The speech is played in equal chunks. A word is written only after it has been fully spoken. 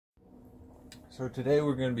So today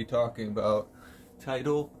we're going to be talking about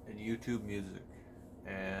Tidal and YouTube Music,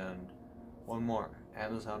 and one more,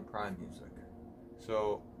 Amazon Prime Music.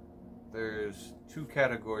 So there's two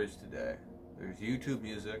categories today. There's YouTube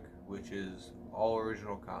Music, which is all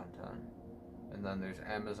original content, and then there's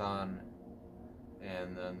Amazon,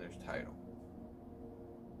 and then there's Tidal.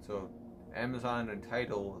 So Amazon and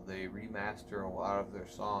Tidal, they remaster a lot of their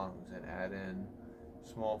songs and add in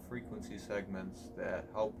small frequency segments that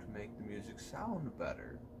help to make the music sound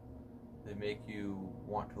better. They make you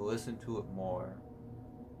want to listen to it more.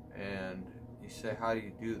 And you say, how do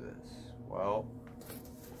you do this? Well,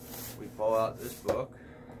 we pull out this book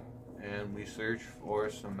and we search for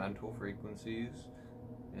some mental frequencies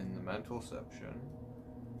in the mental section,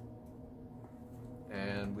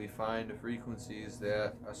 and we find the frequencies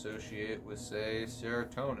that associate with, say,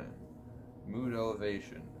 serotonin, mood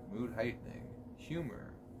elevation, mood heightening,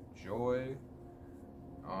 humor, joy,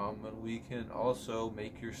 and we can also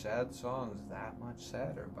make your sad songs that much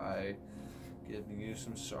sadder by giving you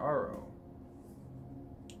some sorrow.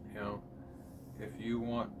 You know, if you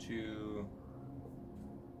want to,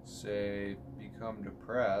 say, become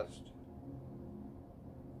depressed,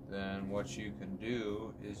 then what you can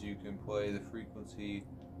do is you can play the frequency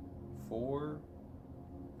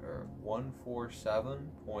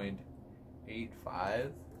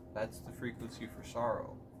 147.85. That's the frequency for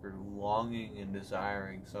sorrow, for longing and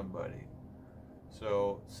desiring somebody.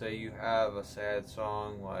 So say you have a sad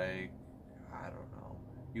song like, I don't know,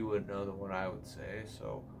 you wouldn't know the one I would say,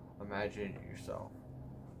 so imagine it yourself.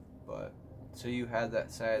 But say you had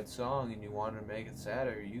that sad song and you wanted to make it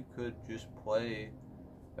sadder, you could just play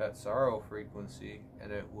that sorrow frequency,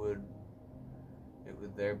 and it would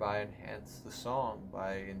thereby enhance the song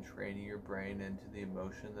by entraining your brain into the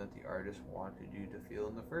emotion that the artist wanted you to feel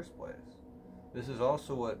in the first place. This is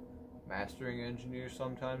also what mastering engineers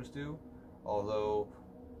sometimes do, although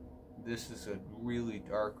this is a really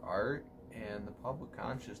dark art and the public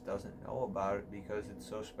conscious doesn't know about it because it's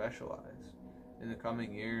so specialized. In the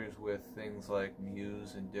coming years, with things like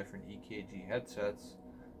Muse and different EKG headsets,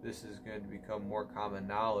 this is going to become more common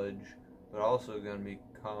knowledge, but also going to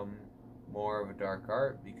become more of a dark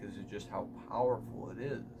art because of just how powerful it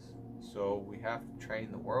is. So we have to train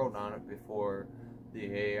the world on it before the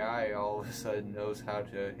AI all of a sudden knows how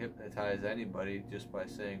to hypnotize anybody just by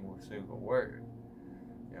saying a single word.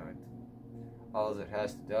 You know, all it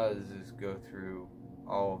has to do is go through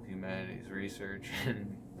all of humanity's research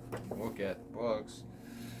and look at the books.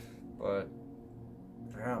 But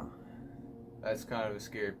yeah, that's kind of a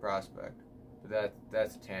scary prospect. But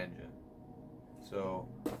that's a tangent. So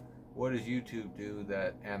what does YouTube do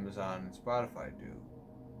that Amazon and Spotify do?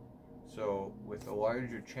 So with the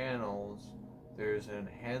larger channels, there's an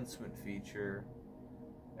enhancement feature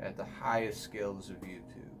at the highest scales of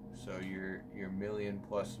YouTube. So your million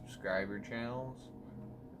plus subscriber channels,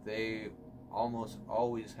 they almost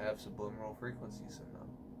always have subliminal frequencies in them.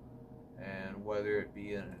 And whether it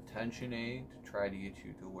be an attention aid to try to get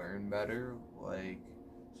you to learn better, like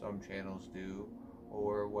some channels do,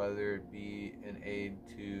 or whether it be an aid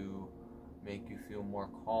to make you feel more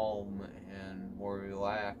calm and more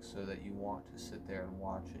relaxed so that you want to sit there and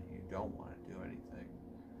watch it, you don't want to do anything.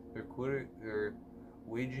 They're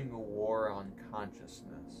waging a war on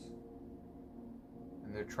consciousness,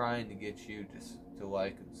 and they're trying to get you to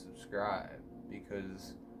like and subscribe,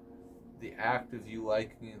 because the act of you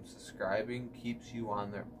liking and subscribing keeps you on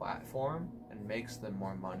their platform and makes them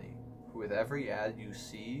more money. With every ad you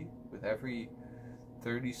see, with every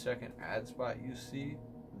 30-second ad spot you see,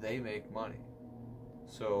 they make money.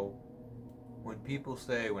 So when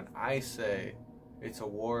I say it's a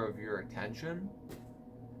war of your attention,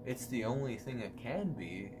 it's the only thing it can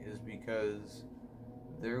be, is because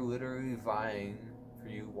they're literally vying for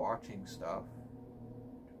you watching stuff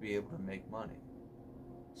to be able to make money.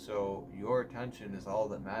 So your attention is all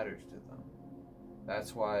that matters to them.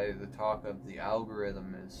 That's why the talk of the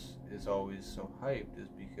algorithm is always so hyped, is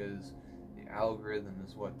because the algorithm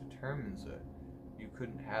is what determines it. You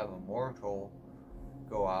couldn't have a mortal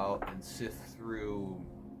go out and sift through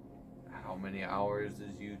how many hours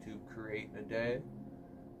does YouTube create in a day.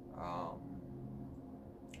 I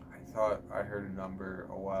thought I heard a number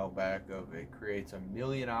a while back of it creates 1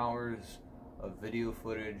 million hours of video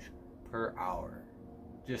footage per hour.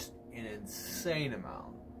 Just an insane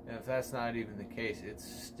amount. And if that's not even the case, it's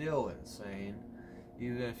still insane.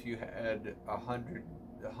 Even if you had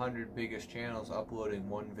 100 biggest channels uploading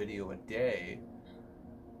one video a day,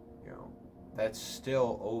 you know, that's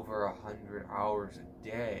still over 100 hours a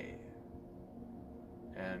day.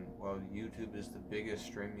 And well, YouTube is the biggest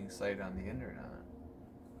streaming site on the internet.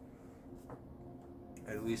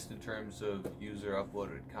 at least in terms of user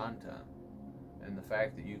uploaded content. And the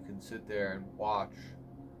fact that you can sit there and watch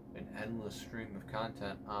an endless stream of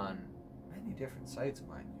content on many different sites,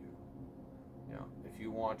 mind you. You know, if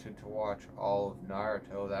you wanted to watch all of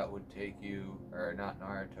Naruto, that would take you, or not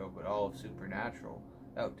Naruto, but all of Supernatural,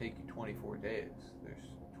 that would take you 24 days.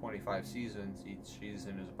 There's 25 seasons, each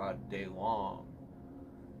season is about a day long.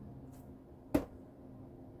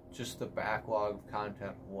 Just the backlog of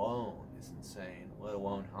content alone is insane, let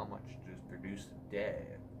alone how much is produced a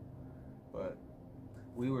day. But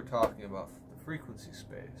we were talking about the frequency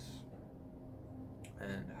space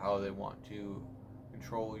and how they want to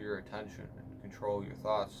control your attention and control your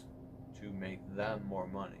thoughts to make them more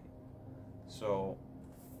money. So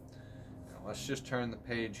let's just turn the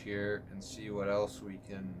page here and see what else we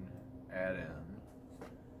can add in.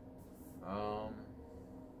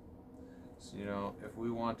 So, you know, if we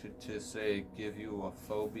wanted to, say, give you a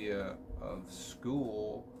phobia of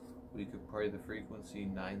school, we could play the frequency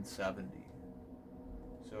 970.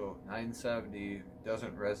 So 970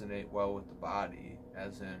 doesn't resonate well with the body,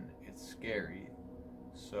 as in it's scary.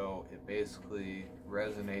 So it basically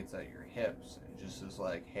resonates at your hips and just is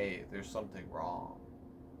like, hey, there's something wrong.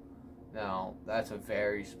 Now, that's a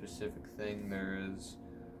very specific thing. There is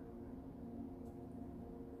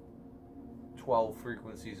 12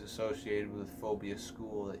 frequencies associated with phobia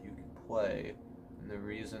school that you can play. And the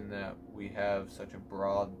reason that we have such a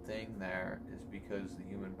broad thing there is because the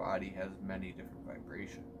human body has many different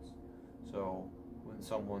vibrations. So when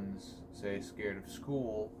someone's, say, scared of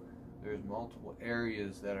school, there's multiple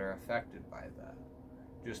areas that are affected by that.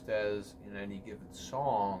 Just as in any given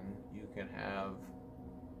song, you can have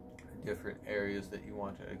different areas that you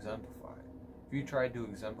want to exemplify. If you tried to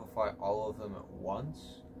exemplify all of them at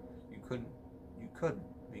once, you couldn't,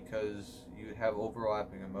 because you would have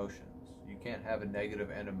overlapping emotions. You can't have a negative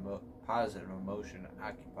and a positive emotion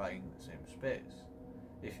occupying the same space.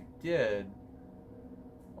 If you did,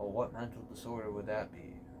 well, what mental disorder would that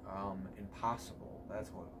be? Impossible. That's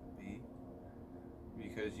what it would be.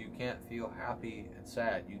 Because you can't feel happy and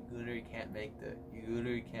sad. You literally can't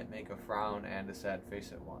make a frown and a sad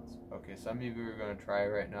face at once. Okay, some of you are going to try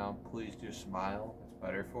right now. Please do smile. It's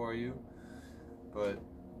better for you. But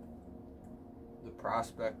the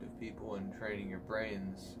prospect of people in training your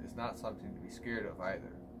brains is not something to be scared of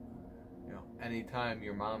either. You know, anytime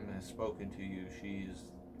your mom has spoken to you, she's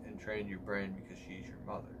trained your brain because she's your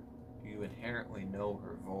mother. You inherently know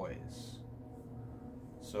her voice.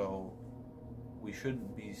 So we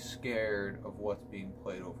shouldn't be scared of what's being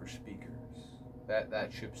played over speakers.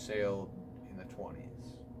 That ship sailed in the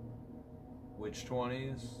 20s. Which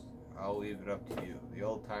 20s? I'll leave it up to you. The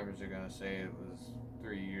old timers are going to say it was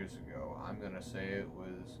 3 years ago. I'm going to say it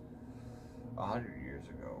was 100 years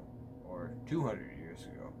ago or 200 years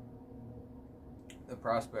ago. The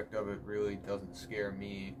prospect of it really doesn't scare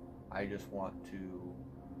me. I just want to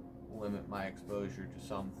limit my exposure to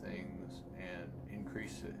some things and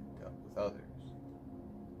increase it with others.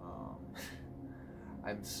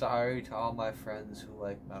 I'm sorry to all my friends who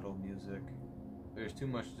like metal music. There's too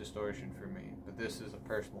much distortion for me, but this is a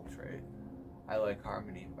personal trait. I like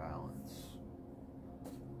harmony and balance.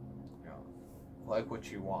 You know, like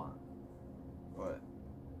what you want, but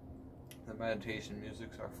the meditation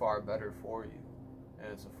musics are far better for you,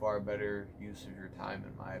 and it's a far better use of your time,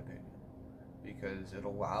 in my opinion, because it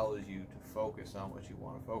allows you to focus on what you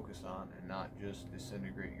want to focus on and not just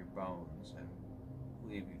disintegrate your bones and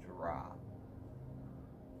leave you to rot.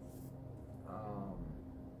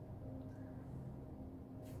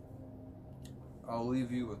 I'll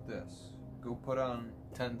leave you with this. Go put on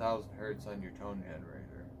 10,000 hertz on your tone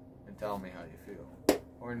generator and tell me how you feel.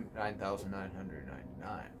 Or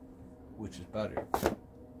 9,999, which is better.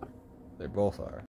 They both are.